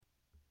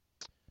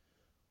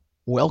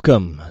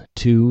Welcome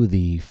to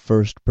the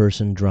First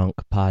Person Drunk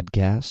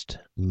podcast.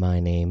 My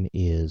name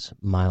is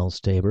Miles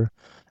Tabor,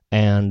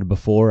 and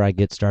before I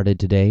get started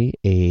today,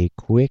 a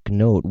quick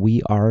note.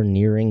 We are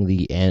nearing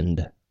the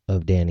end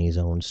of Danny's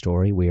own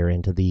story. We are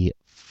into the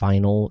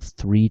final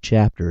 3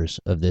 chapters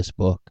of this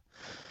book.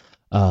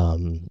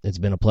 It's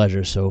been a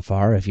pleasure so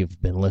far. If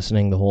you've been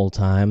listening the whole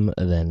time,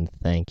 then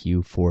thank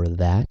you for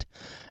that.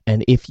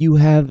 And if you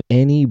have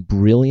any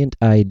brilliant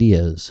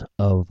ideas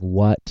of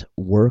what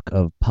work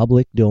of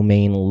public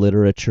domain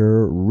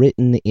literature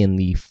written in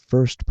the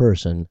first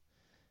person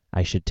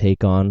I should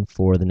take on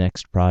for the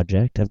next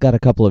project, I've got a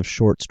couple of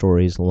short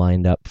stories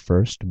lined up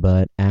first,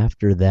 but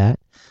after that,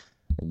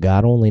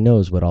 God only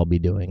knows what I'll be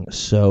doing.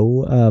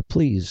 So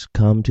please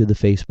come to the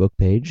Facebook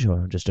page.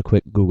 Just a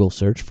quick Google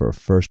search for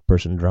First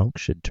Person Drunk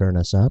should turn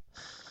us up.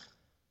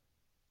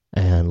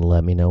 And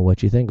let me know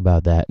what you think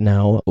about that.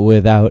 Now,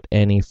 without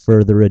any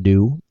further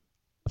ado,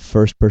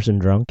 First Person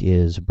Drunk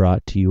is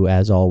brought to you,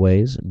 as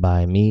always,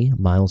 by me,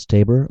 Miles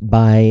Tabor,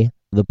 by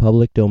the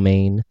public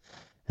domain,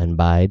 and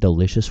by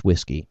Delicious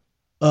Whiskey.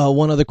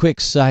 One other quick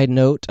side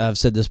note. I've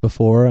said this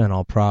before, and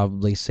I'll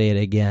probably say it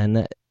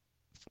again.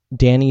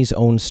 Danny's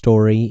own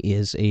story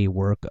is a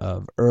work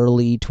of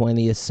early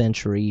 20th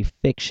century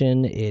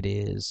fiction. It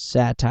is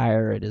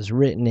satire. It is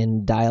written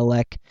in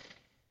dialect.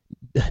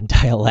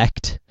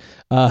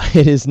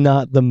 It is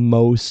not the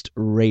most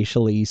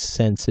racially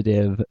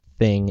sensitive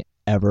thing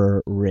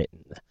ever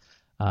written.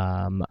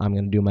 I'm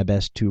going to do my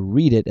best to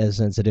read it as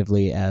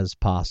sensitively as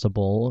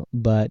possible,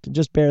 but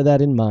just bear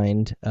that in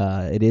mind.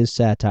 It is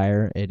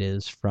satire. It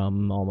is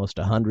from almost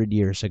 100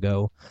 years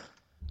ago.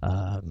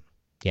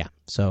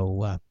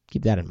 So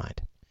keep that in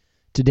mind.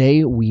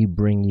 Today we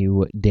bring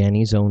you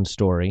Danny's Own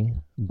Story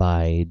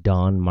by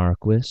Don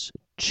Marquis,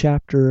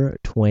 Chapter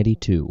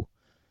 22.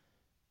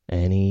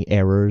 Any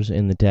errors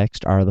in the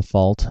text are the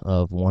fault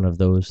of one of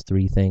those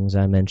 3 things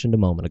I mentioned a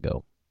moment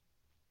ago.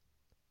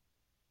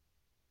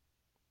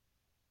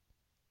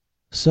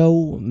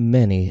 So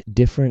many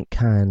different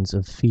kinds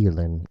of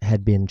feeling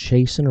had been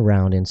chasing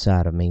around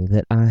inside of me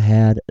that I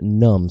had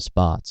numb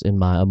spots in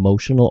my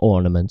emotional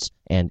ornaments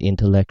and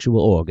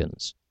intellectual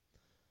organs.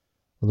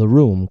 The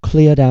room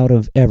cleared out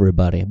of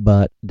everybody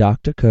but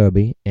Dr.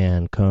 Kirby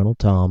and Colonel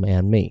Tom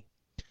and me.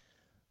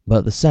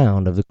 But the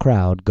sound of the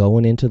crowd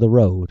going into the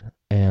road,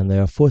 and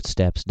their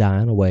footsteps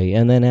dying away,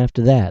 and then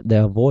after that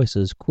their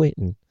voices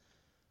quitting,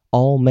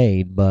 all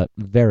made but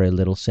very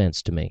little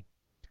sense to me.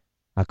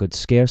 I could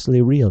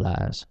scarcely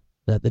realize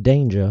that the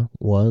danger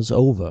was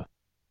over.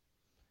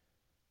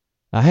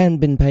 I hadn't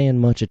been paying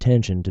much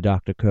attention to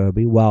Dr.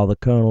 Kirby while the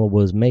Colonel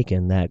was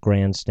making that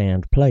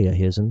grandstand play of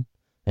his'n,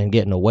 and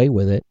getting away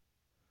with it.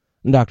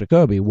 Dr.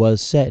 Kirby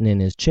was setting in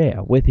his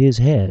chair with his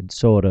head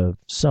sort of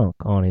sunk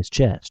on his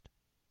chest.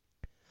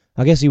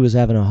 I guess he was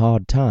having a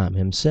hard time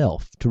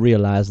himself to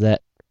realize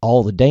that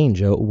all the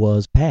danger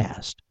was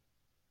past.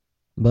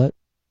 But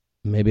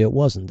maybe it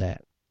wasn't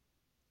that.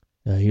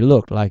 He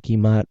looked like he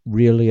might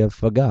really have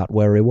forgot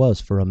where he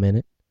was for a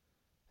minute,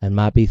 and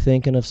might be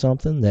thinking of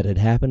something that had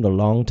happened a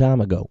long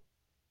time ago.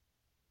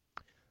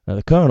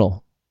 The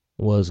Colonel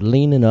was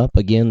leaning up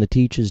agin the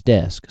teacher's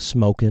desk,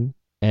 smoking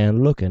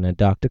and looking at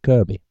Dr.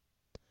 Kirby.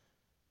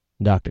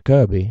 Dr.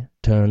 Kirby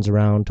turns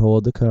around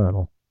toward the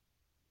Colonel.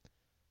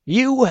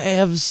 "You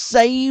have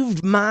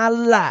saved my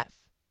life,"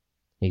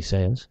 he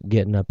says,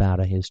 getting up out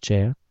of his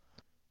chair,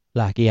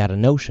 like he had a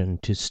notion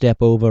to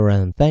step over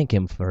and thank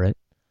him for it,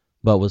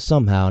 but was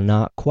somehow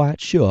not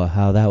quite sure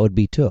how that would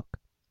be took.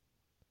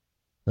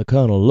 The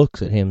Colonel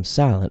looks at him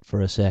silent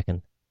for a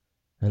second,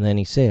 and then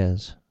he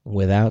says,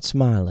 without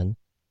smiling,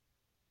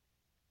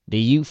 "Do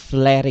you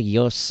flatter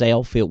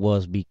yourself it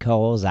was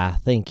because I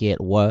think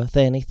it worth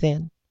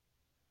anything?"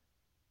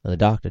 The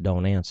doctor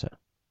don't answer,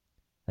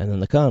 and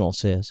then the Colonel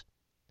says,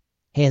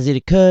 "Has it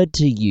occurred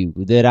to you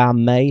that I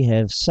may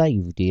have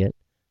saved it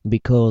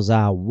because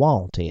I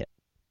want it?"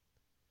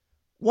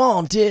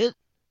 "Want it?"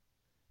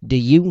 "Do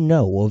you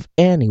know of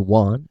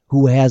anyone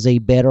who has a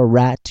better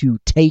right to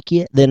take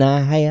it than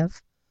I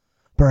have?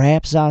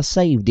 Perhaps I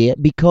saved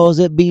it because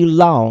it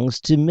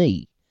belongs to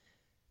me.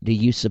 Do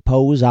you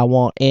suppose I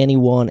want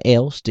anyone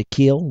else to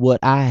kill what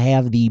I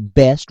have the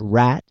best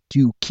right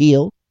to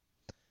kill?"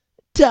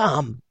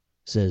 "Tom,"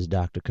 says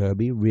Dr.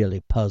 Kirby,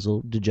 really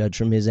puzzled to judge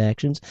from his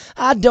actions,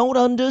 "I don't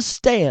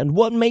understand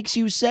what makes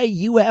you say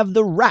you have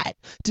the right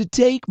to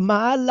take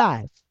my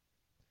life."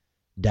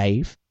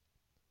 "Dave,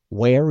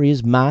 where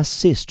is my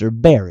sister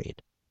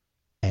buried?"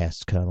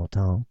 asks Colonel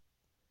Tom.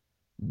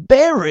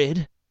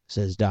 "Buried?"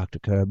 says Dr.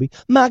 Kirby.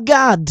 "My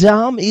God,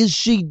 Tom, is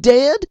she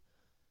dead?"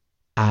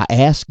 "I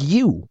ask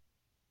you,"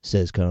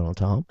 says Colonel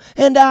Tom.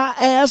 "And I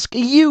ask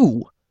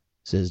you,"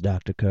 says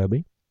Dr.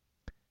 Kirby.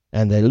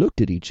 And they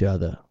looked at each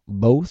other,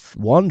 both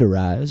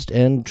wonderized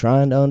and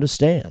trying to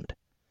understand.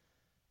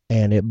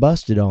 And it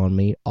busted on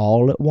me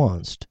all at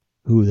onct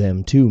who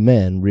them 2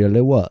 men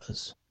really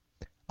was.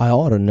 I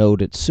oughter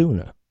knowed it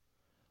sooner.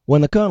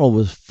 When the Colonel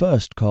was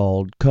first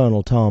called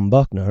Colonel Tom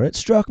Buckner, it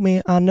struck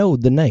me I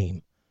knowed the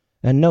name,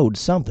 and knowed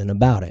something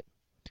about it.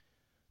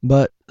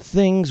 But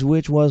things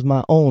which was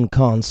my own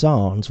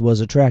consarns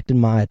was attracting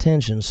my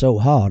attention so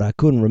hard I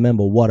couldn't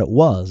remember what it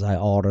was I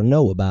oughter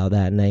know about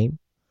that name.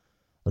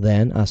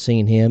 Then I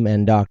seen him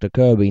and Dr.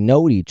 Kirby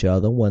knowed each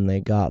other when they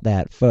got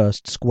that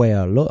first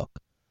square look.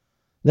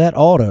 That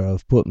oughter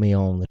have put me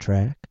on the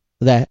track,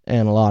 that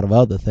and a lot of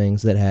other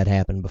things that had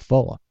happened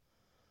before,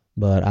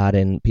 but I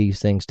didn't piece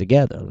things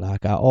together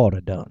like I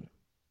oughter done.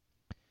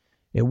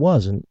 It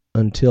wasn't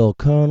until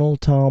Colonel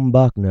Tom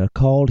Buckner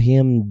called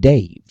him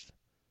Dave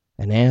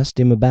and asked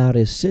him about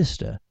his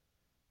sister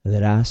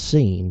that I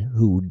seen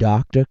who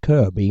Dr.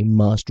 Kirby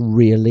must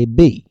really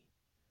be.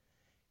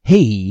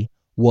 He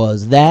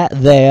was that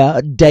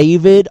there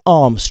David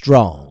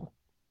Armstrong,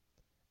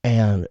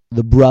 and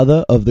the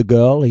brother of the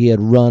girl he had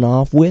run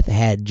off with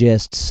had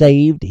just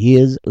saved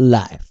his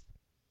life.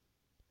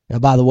 Now,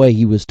 by the way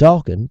he was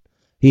talking,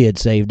 he had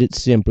saved it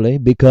simply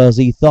because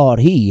he thought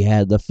he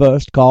had the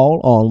first call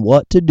on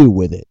what to do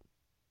with it.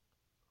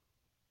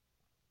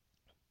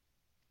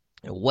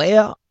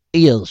 "Where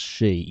is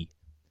she?"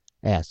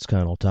 asks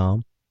Colonel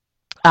Tom.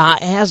 "I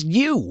asked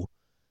you,"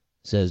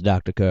 says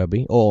Dr.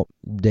 Kirby, or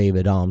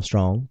David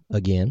Armstrong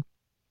again.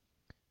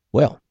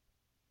 Well,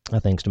 I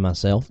thinks to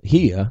myself,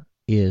 here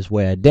is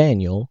where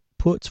Daniel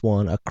puts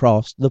one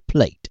across the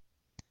plate,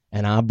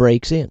 and I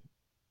breaks in.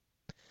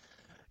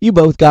 "You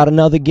both got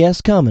another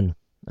guess coming,"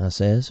 I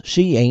says.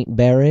 "She ain't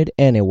buried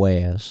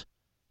anywheres.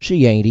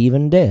 She ain't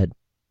even dead.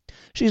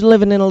 She's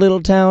living in a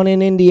little town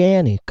in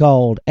Indiany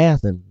called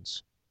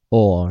Athens,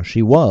 or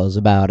she was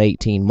about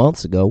 18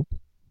 months ago.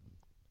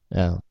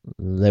 Now,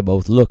 they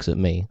both looks at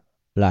me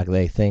like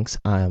they thinks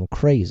I am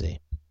crazy.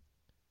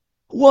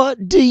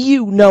 "What do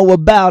you know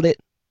about it?"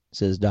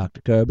 says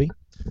Dr. Kirby.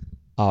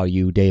 "Are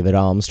you David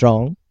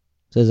Armstrong?"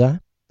 says I.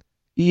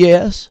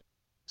 "Yes,"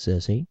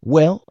 says he.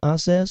 "Well," I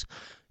says,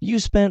 "you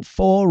spent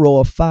 4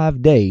 or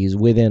 5 days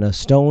within a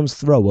stone's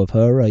throw of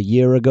her a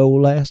year ago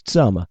last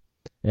summer,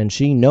 and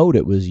she knowed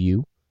it was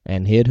you,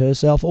 and hid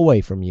herself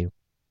away from you."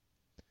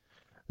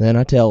 Then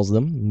I tells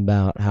them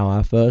about how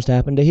I first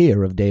happened to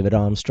hear of David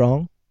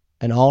Armstrong,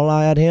 and all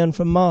I had heard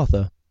from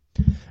Martha,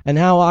 and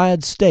how I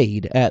had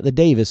stayed at the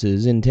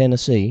Davises in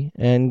Tennessee,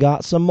 and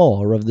got some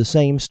more of the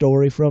same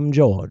story from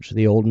George,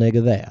 the old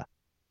nigger there.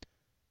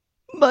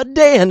 "But,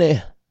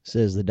 Danny,"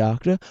 says the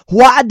doctor,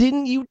 "why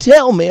didn't you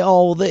tell me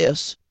all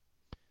this?"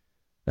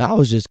 I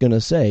was just going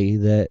to say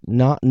that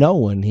not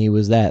knowing he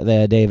was that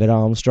there David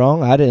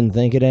Armstrong, I didn't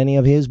think it any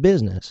of his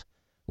business,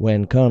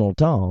 when Colonel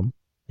Tom,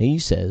 he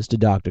says to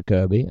Dr.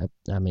 Kirby,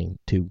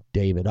 to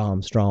David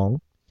Armstrong,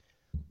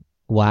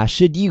 "Why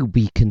should you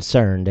be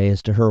concerned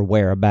as to her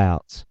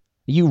whereabouts?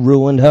 You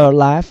ruined her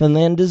life and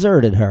then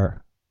deserted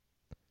her."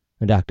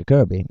 And Dr.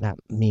 Kirby,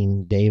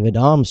 David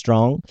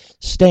Armstrong,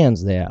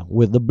 stands there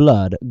with the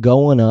blood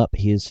going up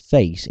his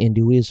face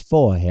into his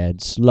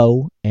forehead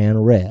slow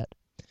and red.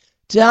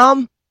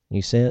 "Tom,"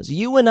 he says,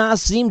 "you and I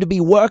seem to be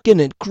working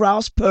at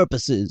cross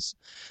purposes.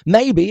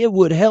 Maybe it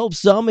would help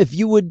some if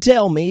you would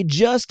tell me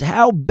just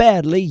how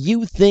badly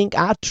you think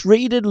I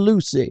treated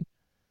Lucy."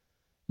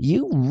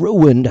 "You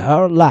ruined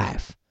her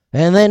life,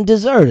 and then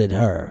deserted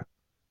her,"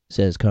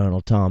 says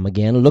Colonel Tom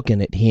again,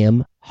 looking at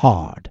him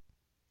hard.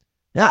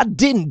 "I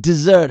didn't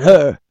desert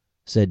her,"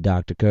 said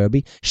Dr.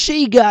 Kirby.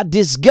 "She got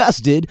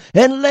disgusted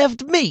and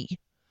left me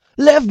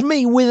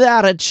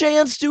without a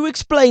chance to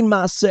explain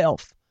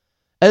myself.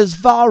 As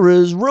far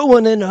as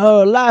ruining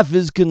her life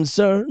is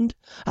concerned,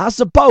 I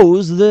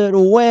suppose that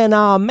when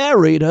I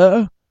married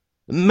her,"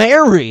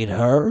 "Married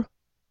her!"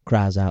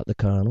 cries out the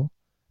Colonel,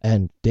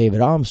 and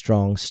David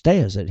Armstrong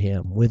stares at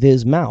him with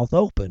his mouth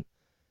open.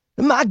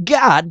 "My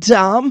God,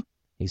 Tom,"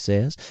 he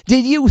says,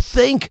 "did you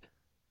think—"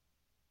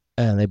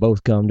 And they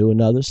both come to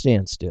another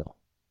standstill.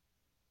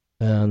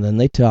 And then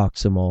they talked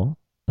some more,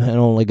 and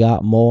only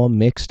got more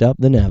mixed up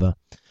than ever,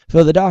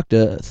 for the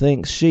doctor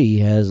thinks she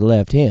has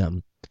left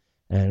him,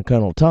 and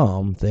Colonel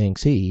Tom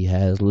thinks he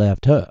has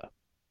left her.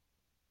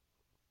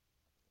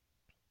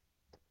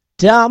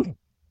 "Tom,"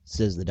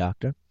 says the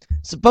doctor,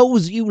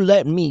 "suppose you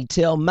let me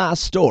tell my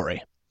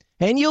story,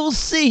 and you'll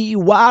see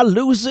why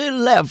Lucy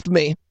left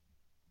me."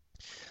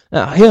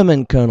 Now, him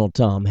and Colonel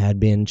Tom had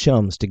been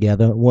chums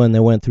together when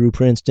they went through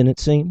Princeton, it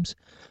seems.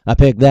 I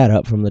picked that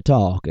up from the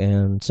talk,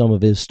 and some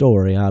of his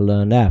story I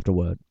learned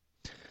afterward.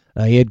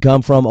 He had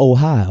come from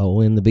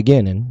Ohio in the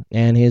beginning,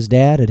 and his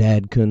dad had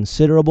had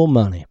considerable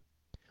money,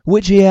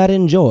 which he had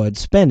enjoyed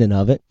spending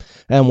of it,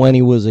 and when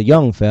he was a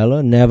young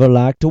feller never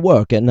liked to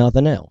work at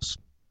nothing else.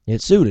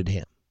 It suited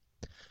him.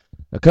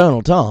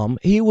 Colonel Tom,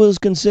 he was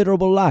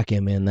considerable like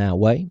him in that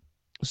way,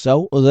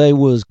 so they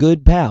was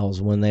good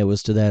pals when they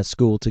was to that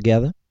school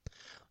together.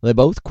 They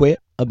both quit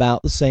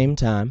about the same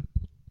time.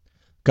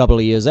 A couple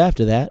of years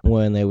after that,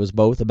 when they was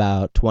both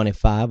about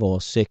 25 or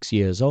 6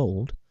 years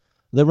old,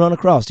 they run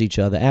across each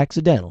other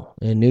accidental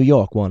in New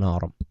York one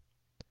autumn.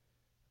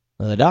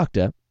 The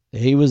doctor,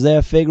 he was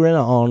there figuring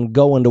on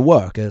going to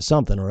work or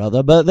something or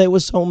other, but there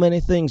was so many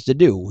things to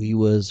do he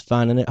was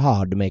finding it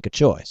hard to make a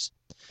choice.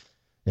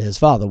 His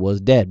father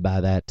was dead by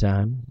that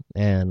time,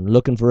 and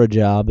looking for a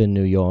job in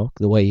New York,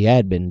 the way he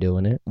had been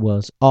doing it,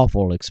 was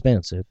awful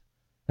expensive,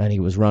 and he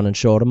was running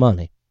short of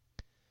money.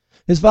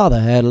 His father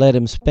had let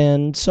him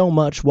spend so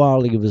much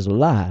while he was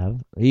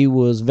alive, he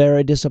was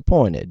very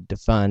disappointed to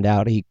find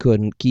out he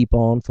couldn't keep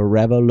on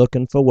forever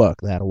looking for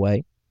work that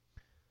way.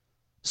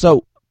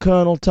 So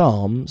Colonel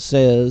Tom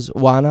says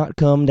why not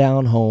come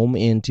down home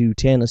into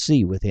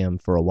Tennessee with him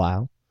for a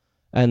while,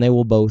 and they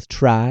will both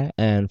try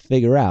and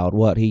figure out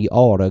what he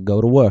oughter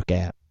go to work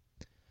at.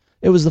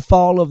 It was the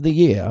fall of the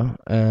year,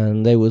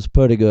 and they was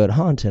pretty good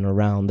hunting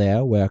around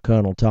there where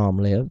Colonel Tom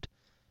lived,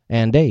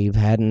 and Dave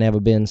hadn't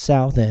never been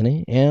south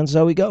any, and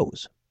so he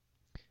goes.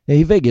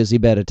 He figures he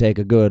better take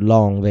a good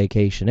long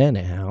vacation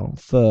anyhow,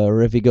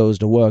 for if he goes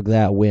to work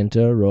that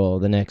winter or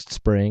the next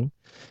spring,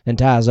 and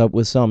ties up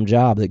with some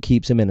job that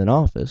keeps him in an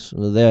office,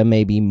 there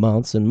may be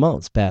months and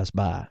months pass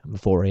by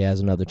before he has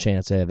another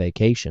chance at a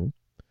vacation.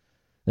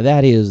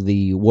 That is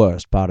the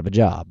worst part of a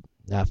job.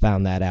 I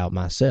found that out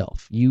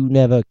myself. You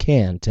never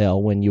can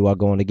tell when you are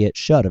going to get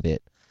shut of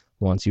it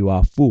once you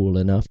are fool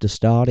enough to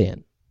start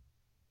in.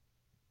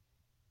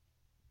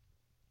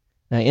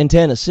 Now, in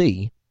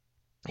Tennessee,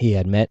 he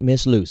had met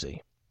Miss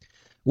Lucy,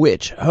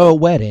 which her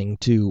wedding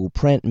to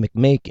Prent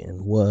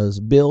McMakin was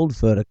billed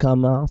for to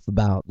come off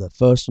about the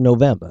 1st of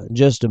November,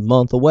 just a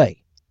month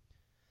away.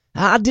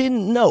 "I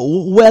didn't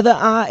know whether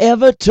I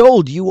ever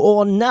told you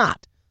or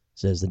not,"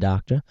 says the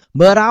doctor,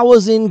 "but I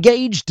was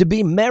engaged to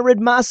be married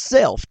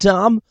myself,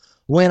 Tom,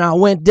 when I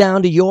went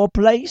down to your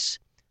place.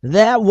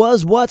 That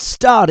was what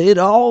started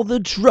all the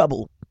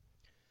trouble.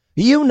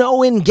 You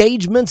know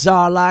engagements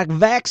are like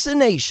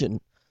vaccination.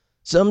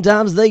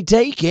 Sometimes they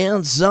take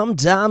and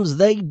sometimes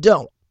they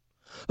don't.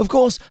 Of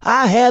course,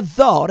 I had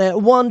thought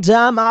at one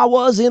time I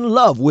was in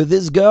love with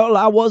this girl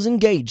I was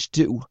engaged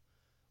to.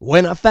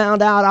 When I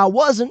found out I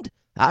wasn't,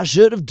 I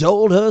should have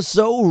told her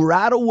so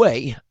right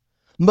away.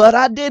 But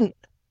I didn't.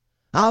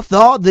 I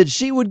thought that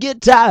she would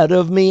get tired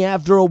of me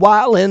after a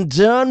while and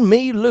turn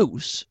me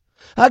loose.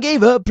 I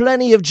gave her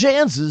plenty of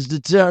chances to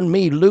turn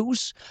me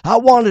loose. I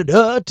wanted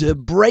her to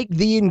break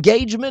the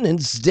engagement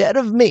instead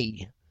of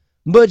me.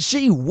 But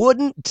she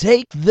wouldn't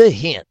take the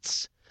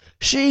hints.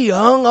 She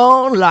hung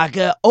on like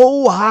an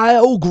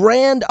Ohio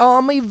Grand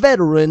Army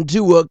veteran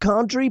to a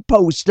country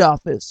post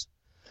office.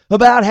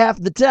 About half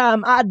the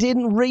time I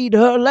didn't read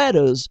her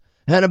letters,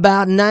 and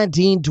about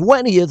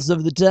 19/20ths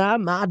of the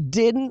time I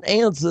didn't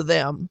answer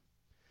them.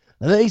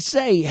 They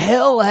say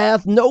hell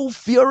hath no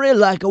fury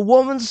like a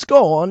woman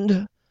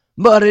scorned,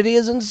 but it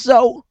isn't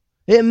so.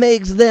 It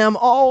makes them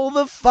all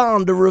the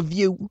fonder of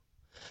you.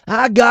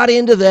 I got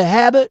into the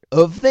habit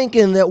of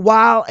thinking that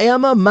while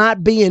Emma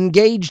might be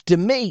engaged to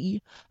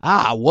me,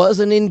 I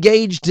wasn't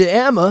engaged to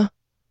Emma.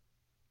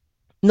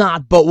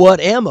 Not but what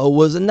Emma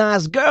was a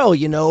nice girl,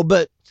 you know,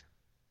 but,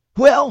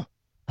 well,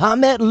 I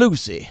met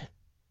Lucy.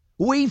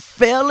 We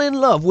fell in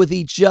love with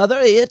each other.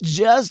 It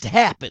just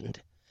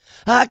happened.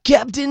 I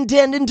kept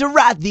intending to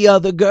write the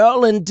other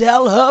girl and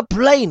tell her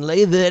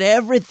plainly that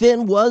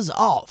everything was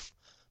off,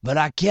 but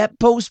I kept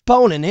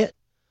postponing it.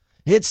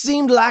 It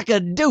seemed like a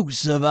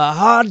deuce of a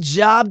hard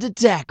job to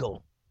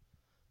tackle.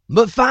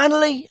 But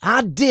finally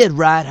I did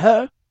write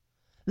her.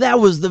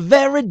 That was the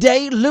very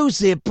day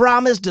Lucy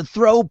promised to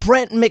throw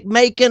Prent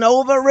McMakin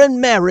over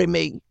and marry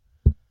me.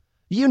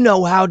 You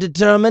know how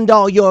determined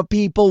all your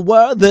people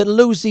were that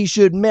Lucy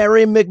should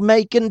marry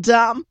McMakin,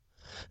 Tom.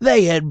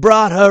 They had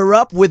brought her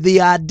up with the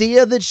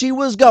idea that she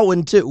was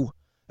going to,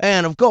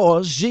 and of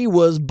course she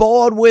was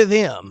bored with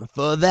him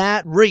for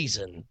that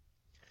reason.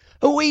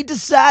 We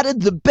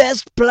decided the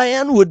best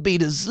plan would be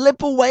to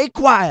slip away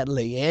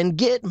quietly and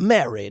get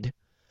married.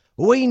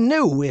 We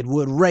knew it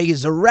would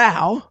raise a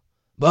row,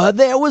 but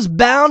there was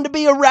bound to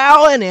be a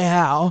row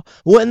anyhow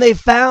when they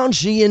found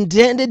she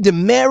intended to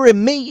marry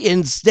me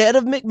instead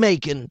of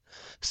McMakin,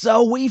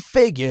 so we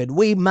figured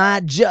we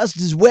might just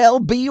as well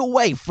be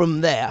away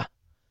from there.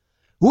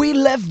 We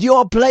left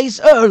your place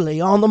early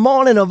on the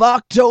morning of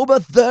October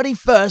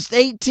 31st,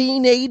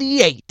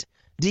 1888.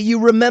 Do you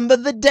remember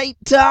the date,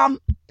 Tom?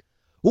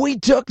 We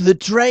took the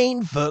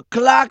train for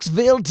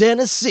Clarksville,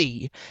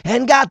 Tennessee,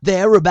 and got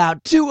there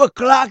about 2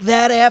 o'clock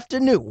that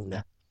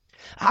afternoon.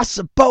 I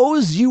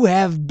suppose you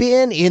have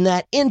been in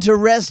that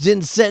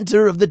interesting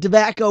center of the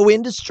tobacco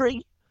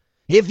industry?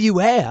 If you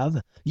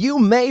have, you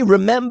may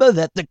remember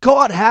that the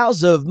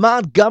courthouse of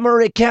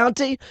Montgomery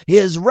County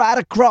is right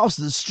across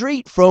the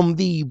street from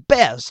the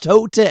best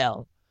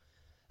hotel.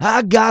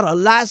 I got a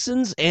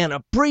license and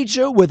a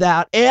preacher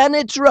without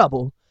any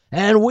trouble,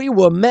 and we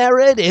were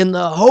married in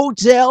the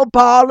hotel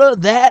parlor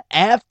that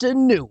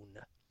afternoon.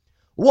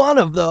 One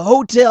of the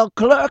hotel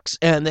clerks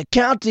and the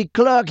county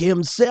clerk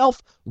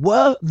himself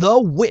were the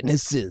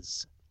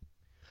witnesses.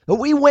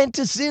 We went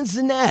to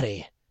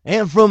Cincinnati,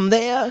 and from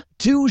there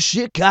to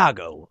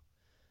Chicago.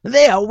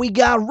 There we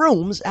got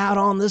rooms out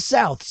on the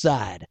south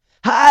side.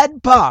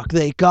 Hyde Park,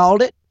 they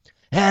called it.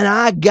 And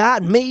I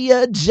got me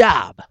a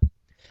job.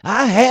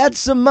 I had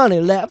some money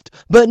left,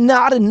 but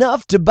not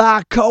enough to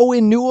buy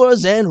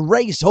Kohinoors and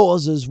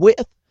racehorses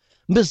with.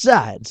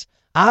 Besides,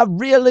 I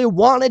really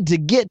wanted to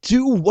get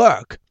to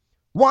work.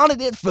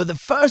 Wanted it for the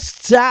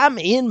first time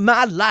in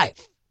my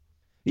life.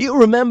 You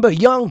remember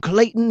young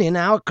Clayton in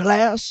our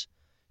class?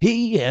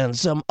 He and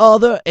some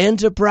other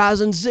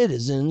enterprising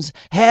citizens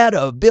had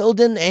a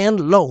building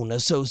and loan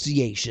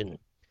association.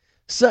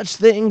 Such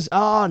things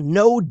are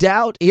no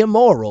doubt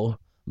immoral,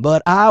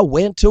 but I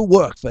went to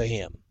work for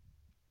him.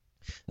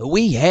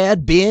 We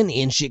had been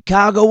in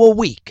Chicago a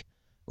week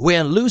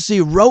when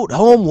Lucy wrote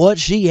home what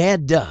she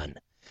had done,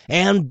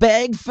 and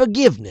begged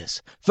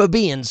forgiveness for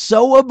being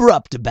so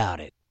abrupt about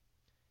it.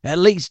 At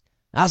least,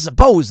 I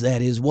suppose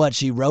that is what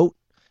she wrote.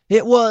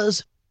 It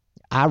was—"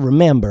 "I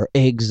remember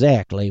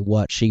exactly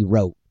what she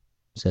wrote,"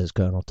 says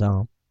Colonel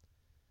Tom.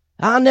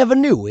 "I never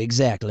knew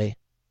exactly,"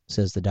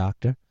 says the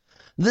doctor.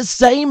 "The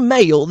same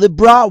mail that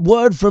brought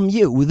word from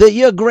you that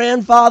your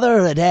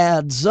grandfather had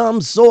had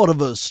some sort of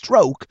a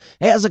stroke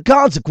as a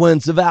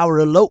consequence of our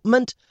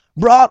elopement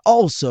brought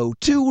also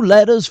 2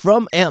 letters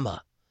from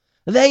Emma.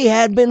 They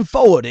had been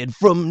forwarded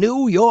from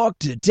New York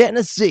to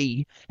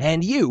Tennessee,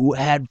 and you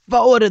had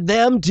forwarded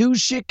them to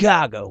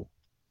Chicago.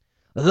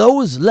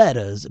 Those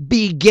letters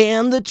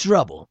began the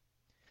trouble.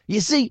 You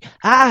see,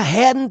 I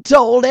hadn't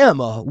told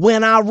Emma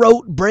when I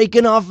wrote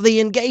breaking off the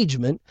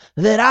engagement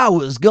that I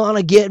was going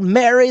to get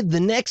married the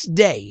next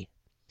day,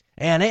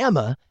 and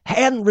Emma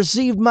hadn't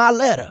received my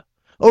letter,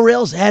 or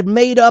else had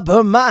made up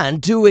her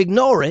mind to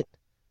ignore it.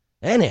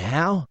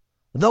 Anyhow,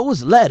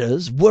 those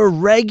letters were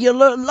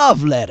regular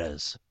love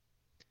letters.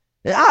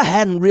 I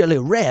hadn't really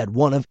read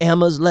one of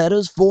Emma's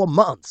letters for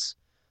months,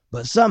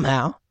 but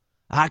somehow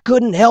I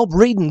couldn't help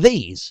reading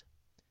these.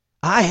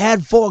 I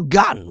had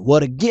forgotten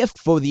what a gift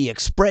for the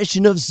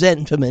expression of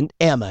sentiment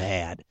Emma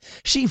had.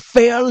 She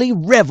fairly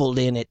reveled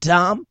in it,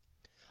 Tom.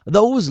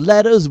 Those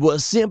letters were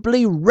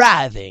simply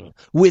writhing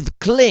with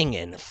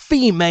clinging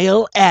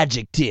female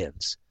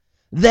adjectives.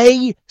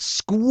 They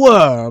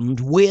squirmed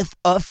with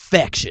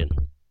affection.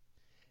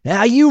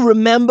 Now, you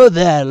remember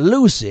that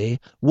Lucy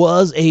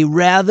was a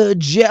rather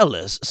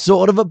jealous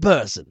sort of a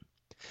person.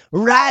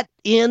 Right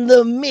in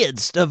the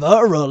midst of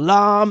her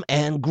alarm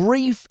and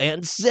grief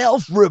and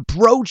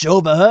self-reproach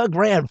over her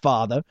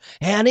grandfather,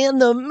 and in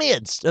the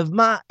midst of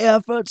my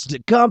efforts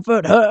to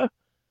comfort her,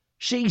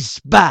 she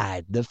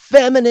spied the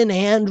feminine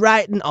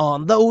handwriting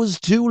on those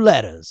 2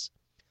 letters.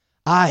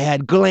 I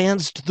had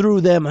glanced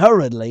through them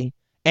hurriedly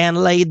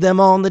and laid them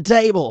on the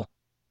table.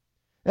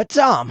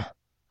 Tom,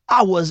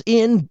 I was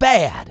in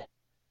bad.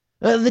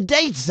 The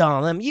dates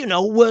on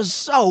them, were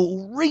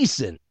so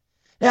recent.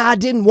 I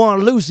didn't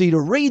want Lucy to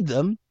read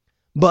them,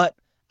 but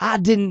I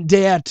didn't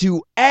dare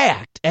to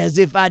act as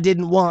if I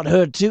didn't want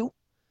her to,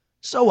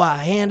 so I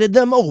handed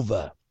them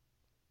over.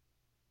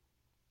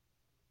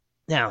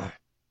 Now,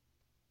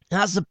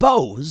 I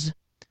suppose,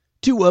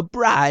 to a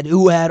bride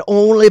who had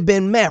only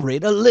been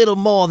married a little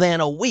more than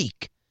a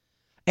week,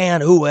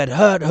 and who had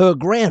hurt her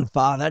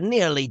grandfather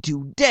nearly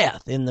to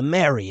death in the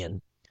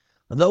marrying,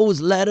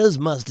 those letters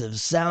must have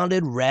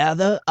sounded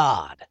rather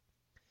odd.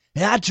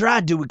 I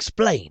tried to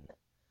explain,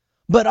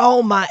 but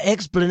all my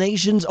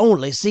explanations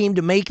only seemed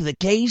to make the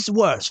case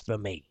worse for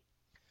me.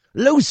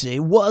 Lucy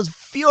was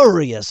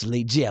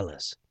furiously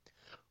jealous.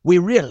 We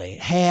really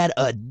had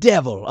a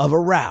devil of a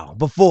row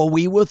before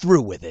we were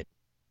through with it.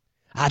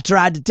 I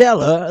tried to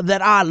tell her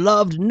that I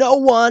loved no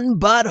one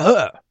but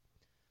her.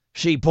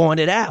 She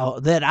pointed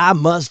out that I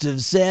must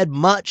have said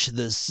much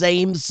the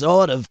same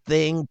sort of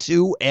thing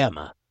to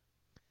Emma.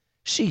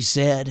 She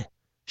said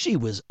she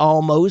was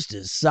almost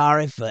as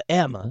sorry for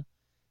Emma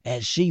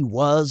as she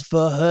was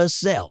for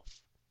herself.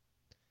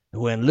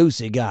 When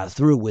Lucy got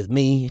through with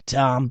me,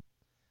 Tom,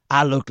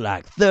 I looked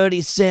like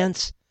 30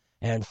 cents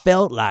and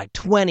felt like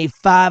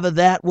 25 of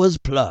that was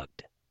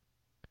plugged.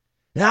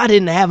 I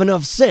didn't have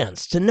enough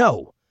sense to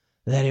know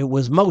that it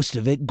was most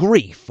of it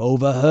grief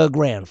over her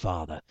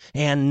grandfather,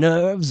 and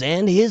nerves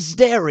and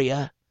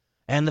hysteria,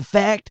 and the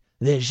fact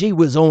that she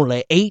was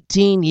only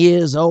 18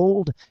 years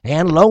old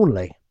and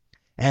lonely,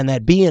 and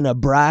that being a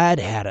bride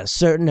had a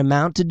certain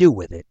amount to do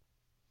with it.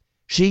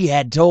 She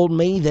had told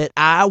me that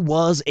I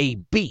was a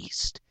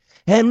beast,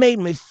 and made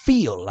me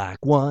feel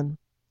like one,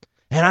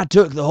 and I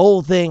took the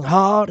whole thing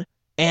hard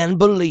and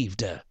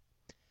believed her.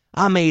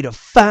 I made a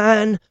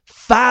fine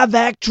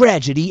 5-act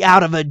tragedy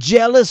out of a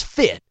jealous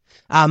fit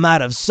I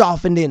might have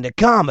softened into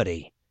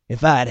comedy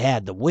if I had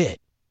had the wit.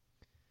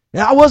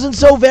 I wasn't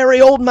so very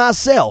old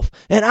myself,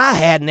 and I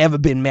hadn't ever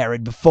been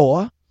married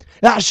before.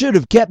 I should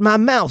have kept my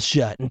mouth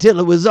shut until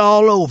it was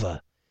all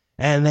over,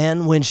 and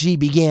then when she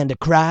began to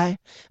cry,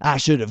 I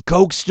should have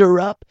coaxed her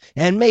up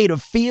and made her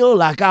feel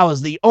like I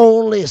was the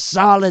only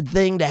solid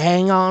thing to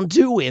hang on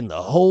to in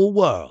the whole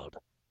world.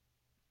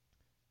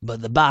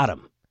 But the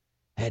bottom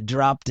had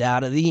dropped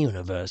out of the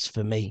universe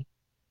for me.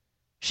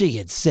 She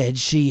had said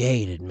she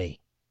hated me.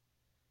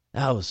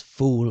 I was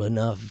fool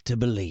enough to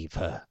believe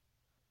her.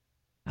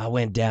 I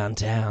went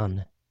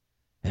downtown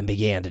and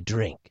began to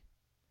drink.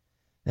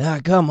 I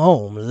come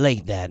home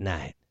late that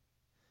night.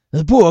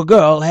 The poor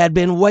girl had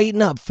been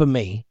waiting up for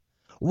me,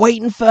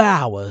 waiting for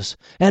hours,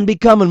 and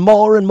becoming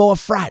more and more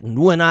frightened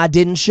when I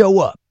didn't show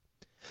up.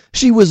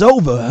 She was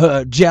over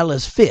her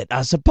jealous fit,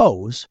 I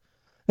suppose.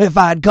 If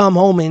I'd come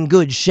home in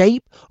good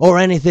shape, or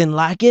anything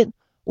like it,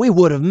 we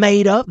would have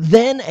made up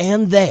then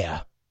and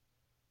there.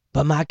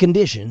 But my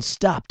condition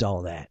stopped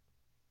all that.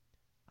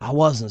 I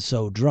wasn't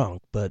so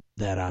drunk but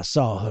that I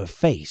saw her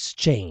face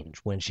change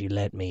when she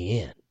let me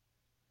in.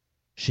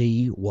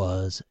 She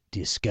was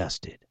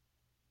disgusted.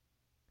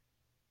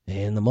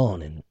 In the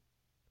morning,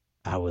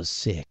 I was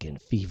sick and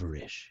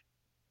feverish.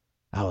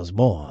 I was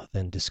more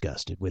than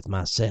disgusted with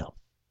myself.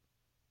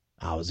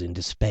 I was in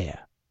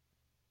despair.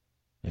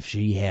 If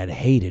she had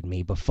hated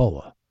me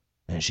before,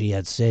 and she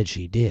had said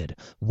she did,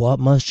 what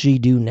must she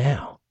do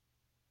now?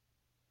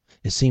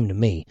 It seemed to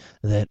me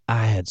that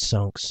I had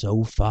sunk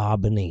so far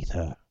beneath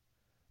her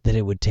that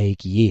it would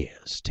take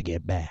years to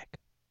get back.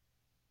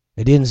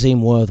 It didn't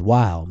seem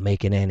worthwhile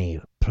making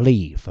any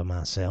plea for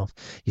myself.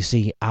 You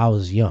see, I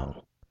was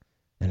young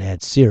and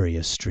had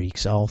serious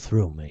streaks all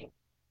through me.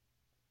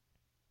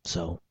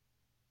 So,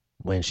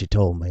 when she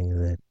told me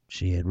that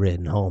she had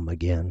ridden home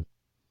again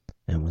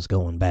and was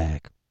going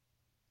back,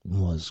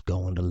 was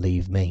going to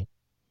leave me,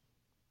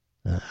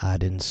 I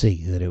didn't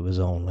see that it was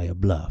only a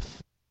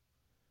bluff.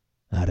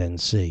 I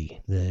didn't see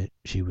that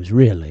she was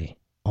really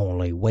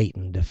only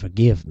waiting to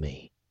forgive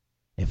me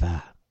if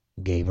I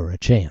gave her a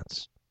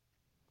chance.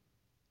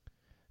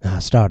 I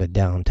started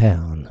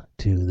downtown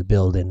to the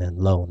building and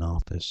loan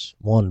office,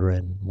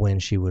 wondering when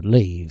she would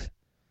leave,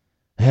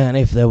 and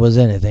if there was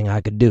anything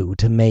I could do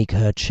to make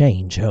her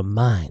change her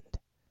mind.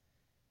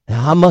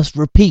 I must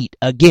repeat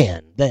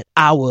again that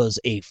I was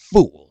a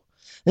fool,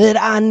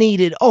 that I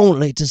needed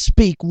only to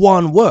speak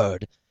one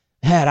word,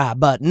 had I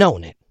but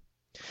known it.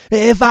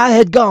 If I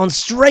had gone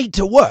straight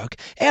to work,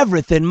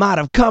 everything might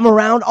have come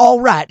around all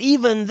right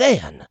even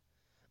then.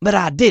 But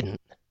I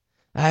didn't.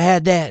 I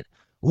had that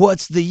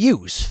what's the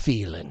use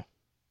feeling.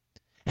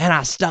 And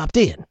I stopped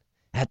in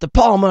at the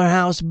Palmer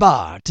House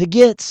bar to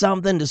get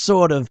something to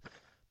sort of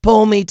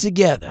pull me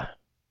together.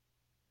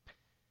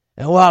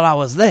 And while I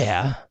was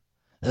there,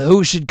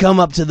 who should come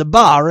up to the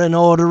bar and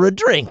order a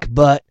drink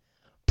but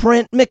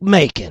Prent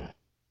McMakin.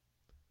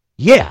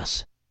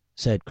 "Yes,"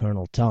 said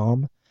Colonel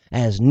Tom,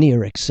 as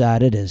near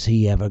excited as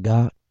he ever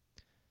got.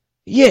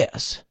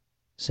 "Yes,"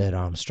 said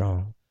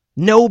Armstrong.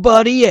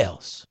 "Nobody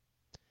else.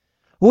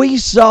 We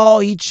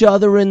saw each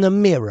other in the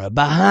mirror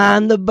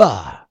behind the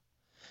bar.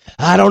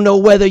 I don't know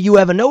whether you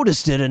ever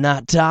noticed it or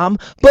not, Tom,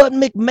 but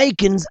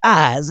McMakin's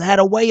eyes had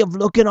a way of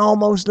looking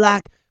almost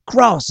like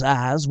cross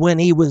eyes when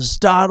he was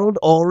startled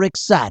or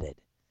excited.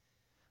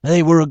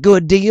 They were a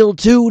good deal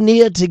too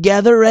near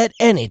together at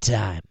any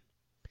time.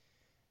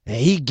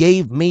 He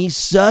gave me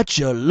such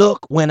a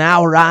look when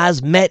our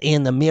eyes met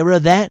in the mirror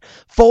that,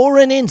 for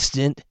an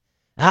instant,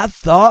 I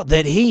thought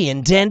that he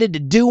intended to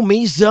do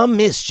me some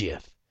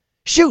mischief.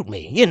 Shoot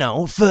me,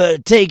 for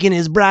taking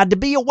his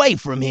bride-to-be away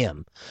from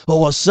him,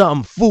 or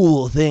some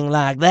fool thing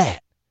like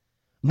that.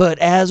 But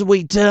as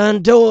we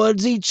turned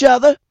towards each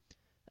other,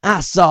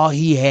 I saw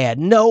he had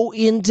no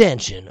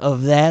intention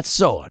of that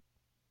sort."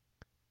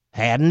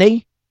 "Hadn't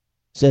he?"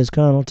 says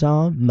Colonel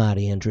Tom,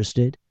 mighty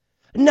interested.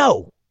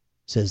 "No,"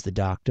 says the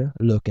doctor,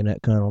 looking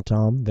at Colonel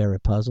Tom, very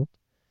puzzled.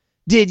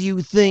 "Did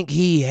you think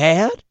he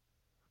had?"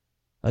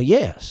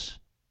 "Yes,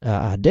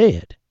 I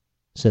did,"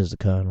 says the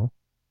colonel,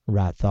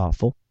 right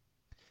thoughtful.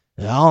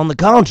 "On the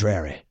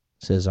contrary,"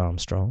 says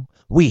Armstrong,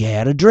 "we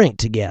had a drink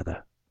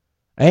together,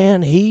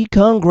 and he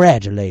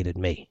congratulated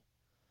me.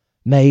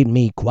 Made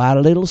me quite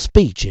a little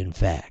speech, in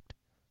fact.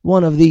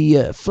 One of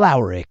the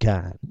flowery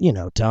kind,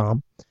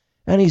 Tom.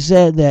 And he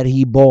said that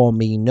he bore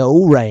me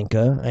no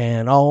rancor,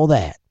 and all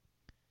that."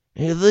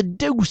 "The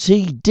deuce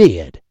he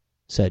did,"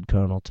 said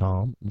Colonel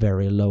Tom,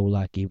 very low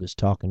like he was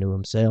talking to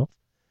himself.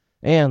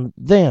 "And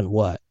then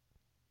what?"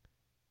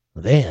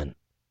 "Then,"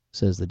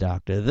 says the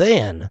doctor,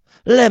 "then,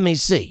 let me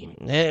see.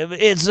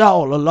 It's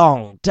all a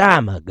long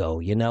time ago,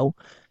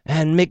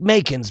 and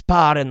McMakin's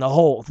part in the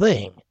whole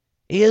thing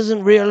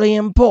isn't really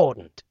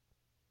important."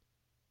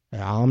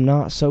 "I'm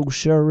not so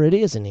sure it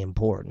isn't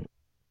important,"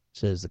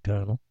 says the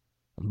colonel.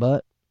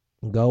 "But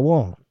go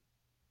on."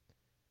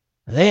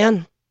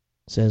 "Then,"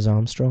 says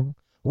Armstrong,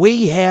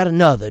 "we had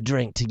another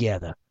drink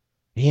together.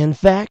 In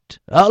fact,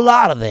 a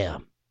lot of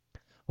them.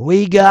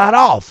 We got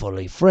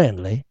awfully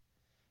friendly,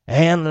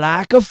 and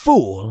like a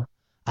fool,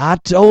 I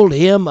told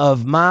him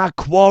of my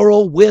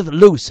quarrel with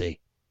Lucy."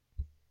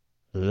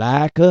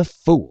 "Like a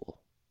fool,"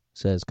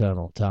 says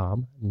Colonel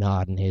Tom,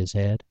 nodding his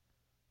head.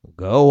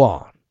 "Go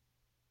on."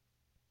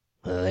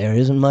 "There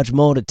isn't much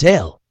more to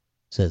tell,"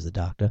 says the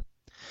doctor,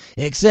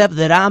 "except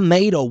that I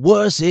made a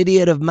worse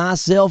idiot of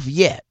myself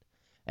yet,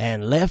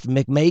 and left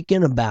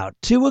McMakin about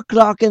 2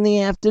 o'clock in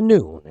the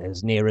afternoon,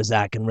 as near as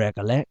I can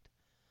recollect.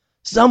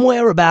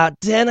 Somewhere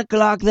about 10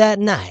 o'clock that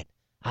night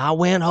I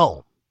went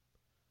home.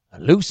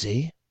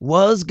 Lucy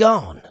was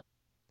gone.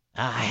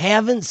 I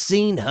haven't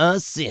seen her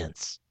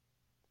since."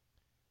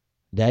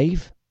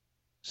 "Dave,"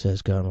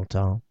 says Colonel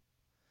Tom,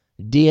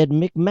 "did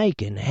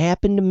McMakin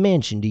happen to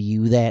mention to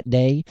you that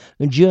day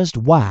just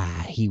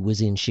why he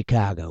was in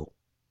Chicago?"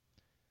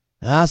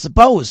 "I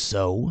suppose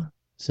so,"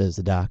 says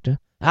the doctor.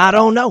 "I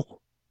don't know.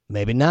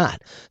 Maybe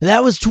not.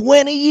 That was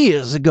 20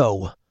 years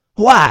ago.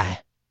 Why?"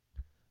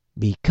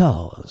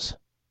 "Because,"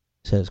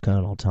 says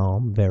Colonel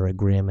Tom, very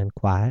grim and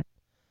quiet,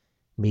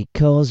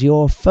 "because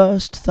your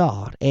first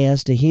thought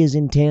as to his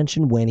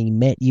intention when he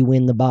met you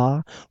in the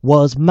bar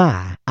was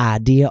my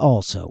idea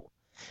also.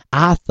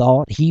 I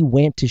thought he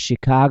went to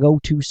Chicago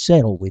to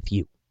settle with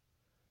you.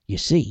 You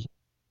see,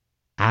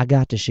 I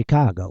got to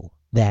Chicago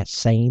that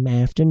same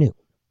afternoon."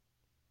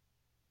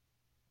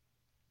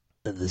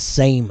 "The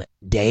same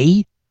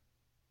day?"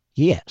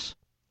 "Yes,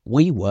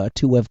 we were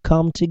to have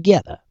come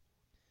together,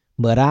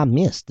 but I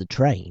missed the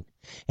train,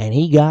 and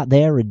he got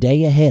there a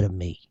day ahead of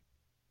me.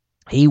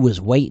 He was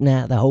waiting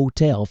at the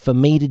hotel for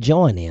me to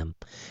join him,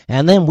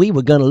 and then we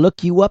were going to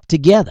look you up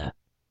together.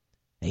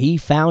 He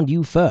found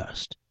you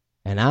first,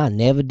 and I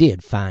never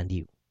did find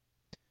you."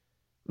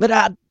 "But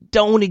I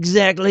don't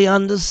exactly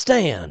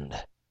understand,"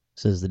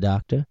 says the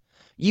doctor.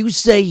 "You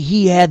say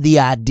he had the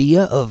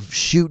idea of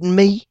shooting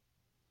me?"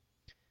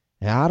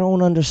 "I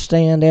don't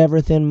understand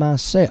everything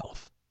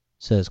myself,"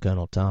 says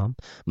Colonel Tom,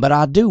 "but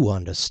I do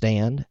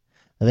understand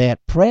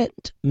that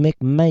Prent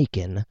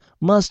McMakin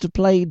must have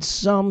played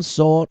some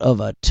sort of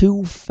a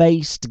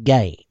two-faced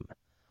game.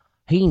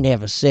 He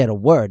never said a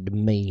word to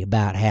me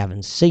about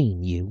having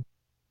seen you.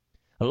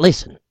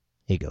 Listen,"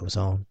 he goes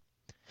on,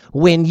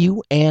 "when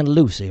you and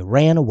Lucy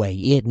ran away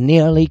it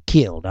nearly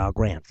killed our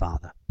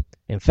grandfather.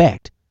 In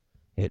fact,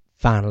 it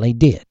finally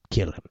did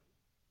kill him.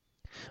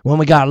 When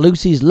we got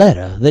Lucy's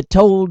letter that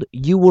told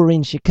you were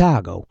in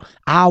Chicago,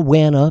 I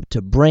went up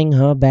to bring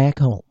her back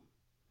home.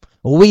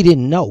 We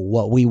didn't know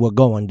what we were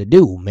going to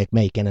do,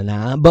 McMakin and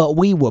I, but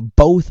we were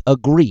both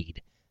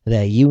agreed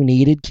that you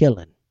needed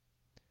killing.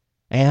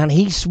 And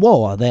he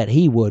swore that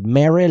he would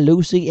marry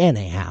Lucy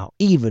anyhow,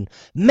 even—"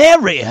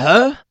 "Marry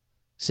her?"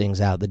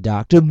 sings out the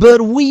doctor.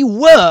 "But we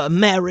were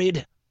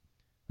married."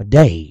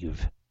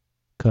 "Dave,"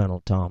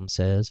 Colonel Tom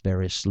says,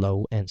 very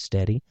slow and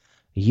steady,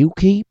 "you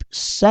keep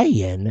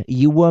saying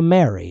you were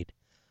married,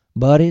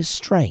 but it's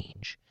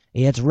strange,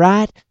 it's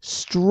right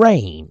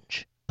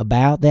strange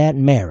about that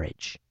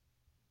marriage."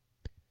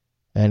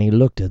 And he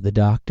looked at the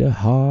doctor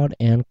hard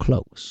and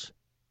close,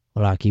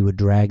 like he would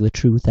drag the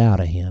truth out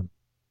of him.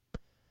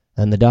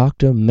 And the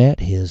doctor met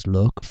his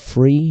look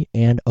free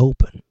and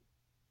open.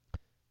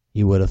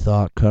 You would have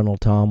thought Colonel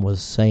Tom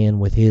was saying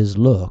with his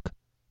look,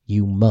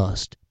 "You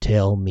must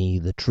tell me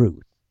the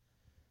truth."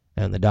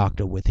 And the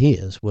doctor with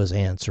his was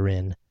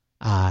answering,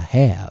 "I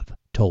have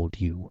told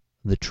you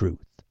the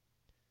truth."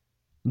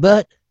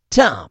 "But,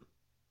 Tom,"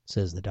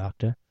 says the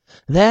doctor,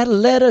 "that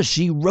letter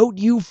she wrote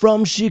you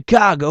from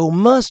Chicago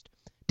must—"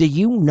 "Do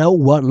you know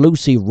what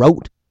Lucy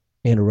wrote?"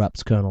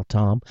 interrupts Colonel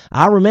Tom.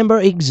 "I remember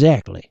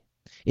exactly.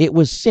 It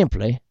was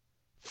simply,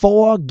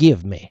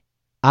 'Forgive me.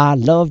 I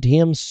loved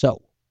him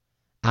so.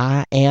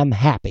 I am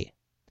happy.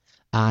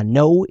 I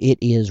know it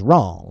is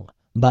wrong,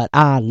 but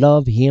I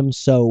love him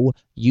so.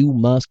 You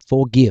must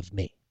forgive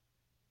me.'"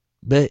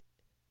 "But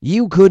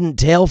you couldn't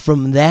tell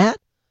from that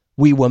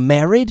we were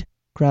married?"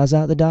 cries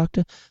out the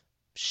doctor.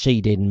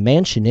 "She didn't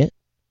mention it,"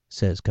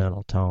 says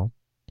Colonel Tom.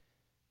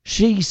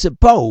 "She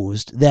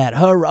supposed that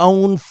her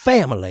own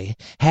family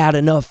had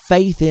enough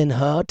faith in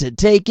her to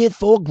take it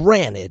for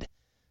granted,"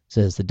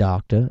 says the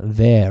doctor,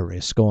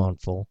 very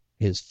scornful,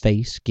 his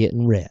face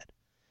getting red.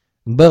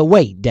 "But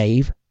wait,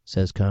 Dave,"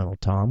 says Colonel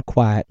Tom,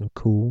 quiet and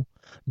cool.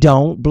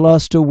 "Don't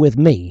bluster with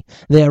me.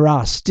 There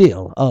are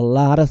still a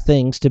lot of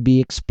things to be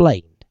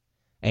explained,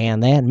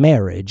 and that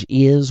marriage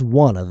is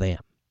one of them.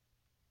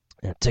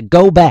 To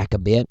go back a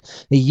bit,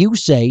 you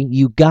say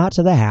you got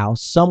to the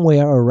house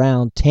somewhere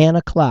around 10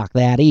 o'clock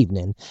that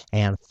evening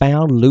and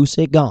found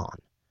Lucy gone.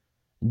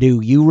 Do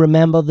you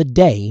remember the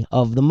day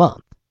of the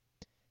month?"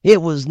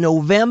 "It was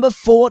November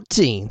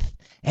 14th,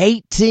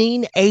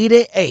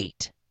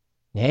 1888.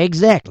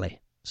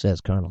 "Exactly,"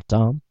 says Colonel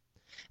Tom.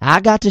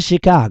 "I got to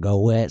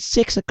Chicago at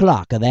 6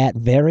 o'clock of that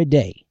very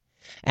day,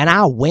 and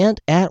I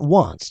went at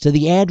once to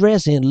the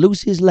address in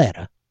Lucy's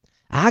letter.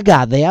 I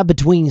got there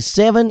between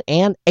 7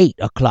 and 8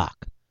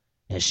 o'clock,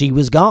 and she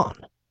was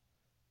gone.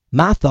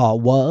 My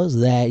thought was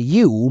that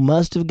you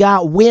must have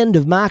got wind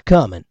of my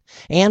coming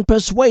and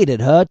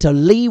persuaded her to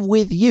leave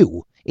with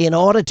you in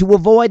order to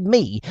avoid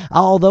me,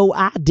 although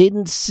I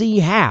didn't see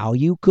how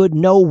you could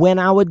know when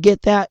I would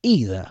get there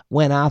either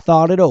when I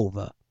thought it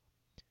over."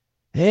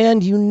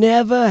 "And you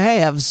never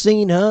have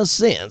seen her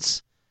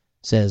since?"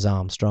 says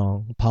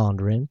Armstrong,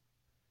 pondering.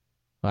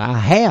 "I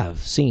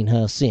have seen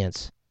her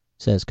since,"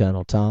 says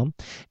Colonel Tom,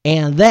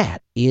 "and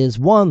that is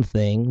one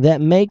thing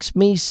that makes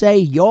me say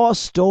your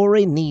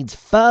story needs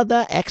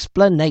further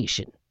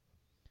explanation."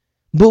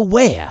 "But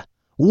where?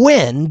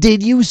 When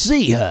did you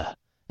see her?"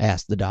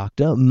 asked the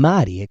doctor,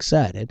 mighty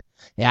excited.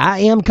 "I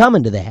am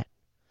coming to that.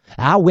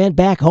 I went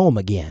back home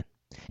again,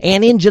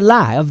 and in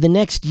July of the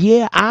next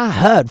year I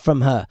heard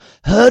from her."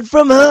 "Heard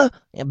from her?"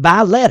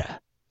 "By letter.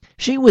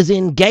 She was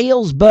in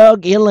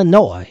Galesburg,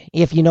 Illinois,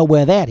 if you know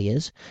where that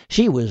is.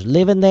 She was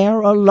living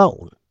there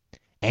alone,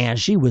 and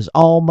she was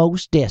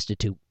almost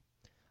destitute.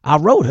 I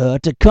wrote her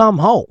to come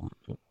home.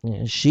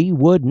 She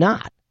would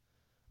not,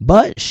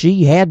 but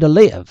she had to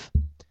live.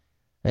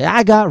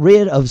 I got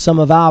rid of some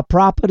of our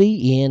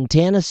property in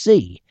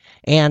Tennessee,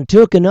 and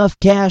took enough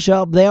cash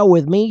up there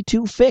with me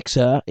to fix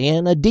her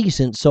in a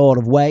decent sort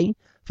of way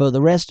for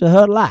the rest of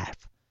her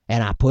life,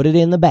 and I put it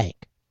in the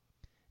bank.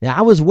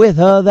 I was with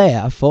her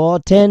there for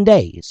 10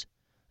 days.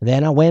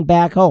 Then I went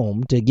back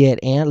home to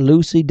get Aunt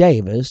Lucy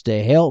Davis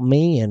to help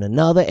me in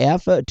another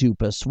effort to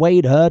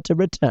persuade her to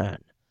return.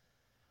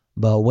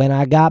 But when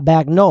I got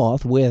back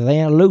north with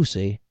Aunt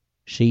Lucy,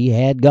 she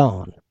had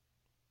gone.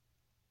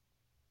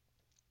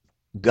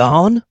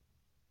 Gone?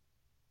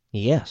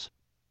 Yes.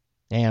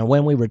 And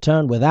when we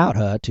returned without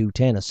her to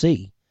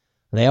Tennessee,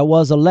 there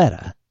was a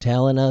letter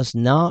telling us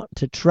not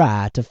to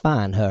try to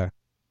find her.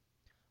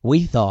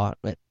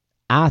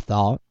 I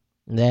thought,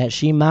 that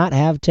she might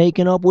have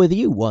taken up with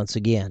you once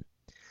again.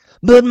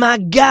 But my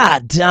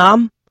God,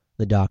 Tom,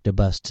 the doctor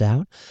busts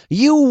out,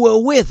 you were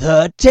with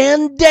her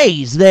 10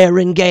 days there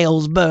in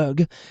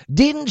Galesburg.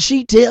 Didn't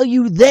she tell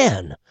you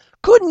then?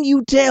 Couldn't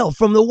you tell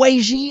from the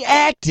way she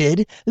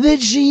acted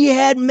that she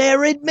had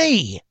married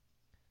me?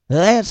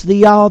 That's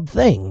the odd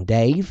thing,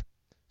 Dave,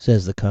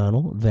 says the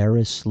colonel,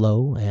 very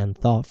slow and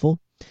thoughtful.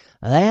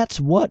 That's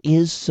what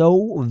is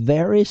so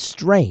very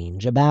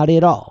strange about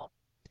it all.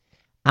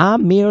 I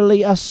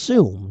merely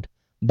assumed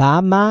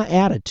by my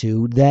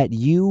attitude that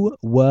you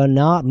were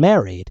not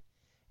married,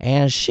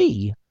 and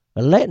she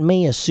let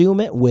me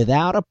assume it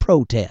without a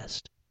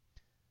protest.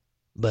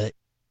 But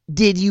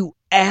did you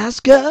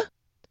ask her?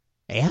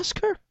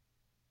 Ask her?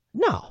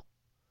 No.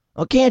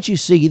 Can't you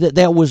see that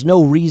there was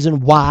no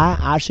reason why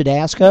I should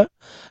ask her?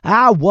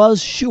 I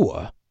was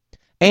sure.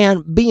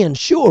 And being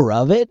sure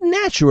of it,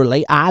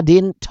 naturally I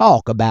didn't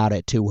talk about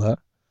it to her.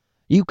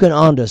 You can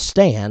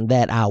understand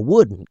that I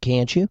wouldn't,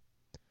 can't you?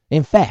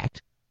 In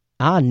fact,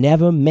 I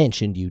never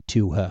mentioned you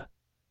to her.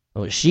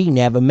 She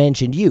never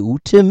mentioned you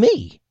to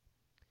me.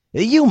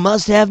 You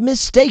must have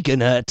mistaken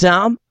her,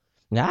 Tom.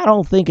 I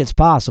don't think it's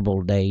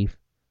possible, Dave,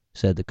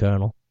 said the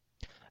colonel.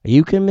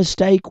 You can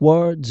mistake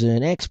words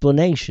and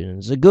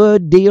explanations a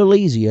good deal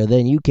easier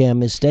than you can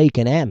mistake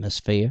an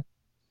atmosphere.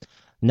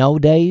 No,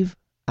 Dave,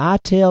 I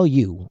tell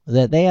you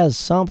that there's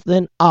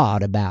something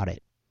odd about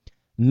it.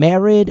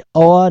 Married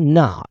or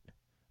not,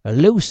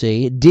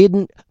 Lucy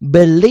didn't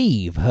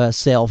believe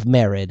herself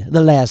married the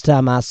last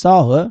time I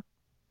saw her.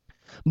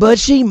 But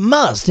she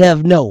must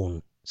have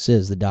known,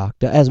 says the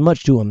doctor, as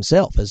much to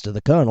himself as to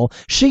the colonel.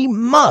 She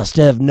must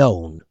have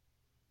known.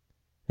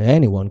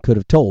 Anyone could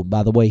have told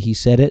by the way he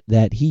said it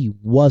that he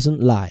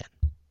wasn't lying.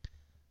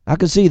 I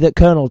could see that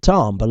Colonel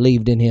Tom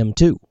believed in him,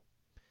 too.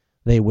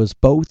 They was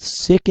both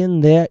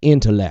sicking their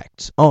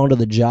intellects onto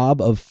the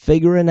job of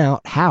figuring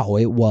out how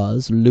it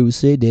was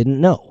Lucy didn't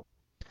know.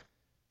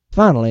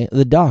 Finally,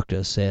 the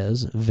doctor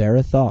says,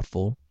 very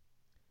thoughtful,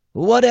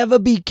 Whatever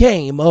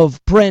became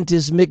of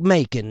Prentiss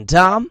McMakin,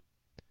 Tom?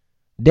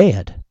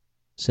 Dead,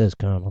 says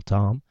Colonel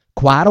Tom,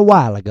 quite a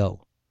while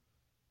ago.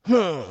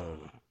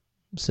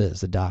 Says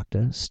the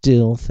doctor,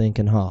 still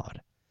thinking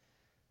hard,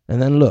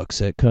 and then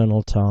looks at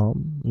Colonel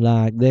Tom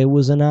like there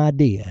was an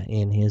idea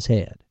in his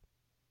head,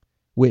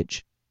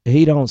 which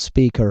he don't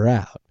speak her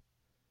out,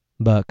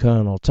 but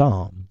Colonel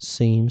Tom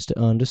seems to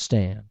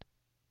understand.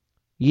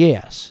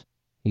 Yes,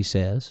 he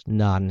says,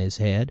 nodding his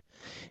head,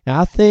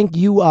 I think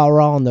you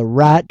are on the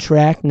right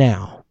track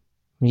now.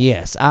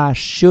 Yes, I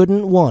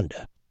shouldn't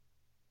wonder.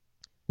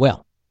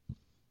 Well,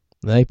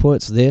 they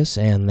puts this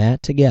and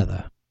that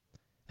together,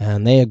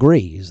 and they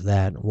agrees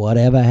that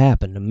whatever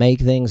happened to make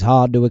things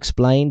hard to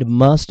explain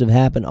must have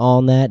happened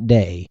on that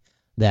day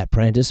that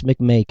Prentiss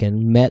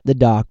McMakin met the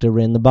doctor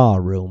in the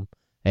bar room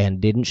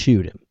and didn't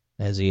shoot him,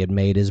 as he had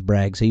made his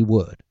brags he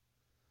would.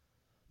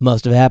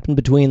 Must have happened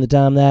between the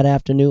time that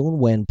afternoon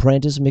when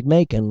Prentiss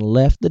McMakin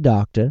left the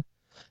doctor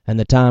and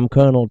the time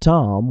Colonel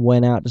Tom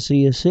went out to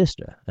see his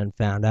sister and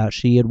found out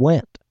she had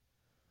went.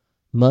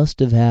 Must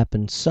have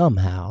happened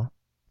somehow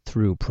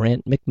through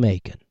Prent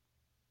McMakin.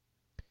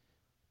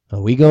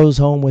 We goes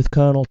home with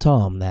Colonel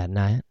Tom that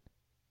night,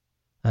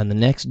 and the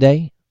next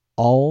day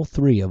all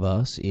three of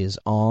us is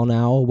on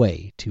our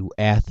way to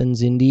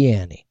Athens,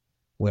 Indiana,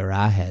 where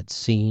I had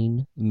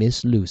seen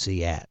Miss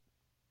Lucy at.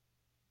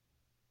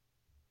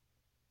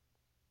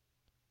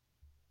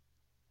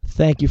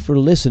 Thank you for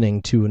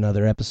listening to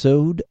another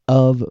episode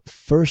of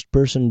First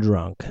Person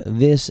Drunk.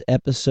 This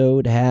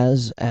episode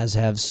has, as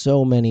have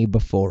so many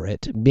before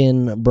it,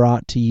 been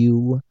brought to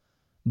you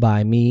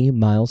by me,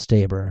 Miles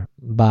Tabor,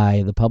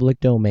 by the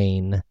public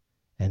domain,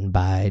 and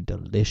by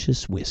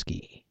delicious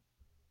whiskey.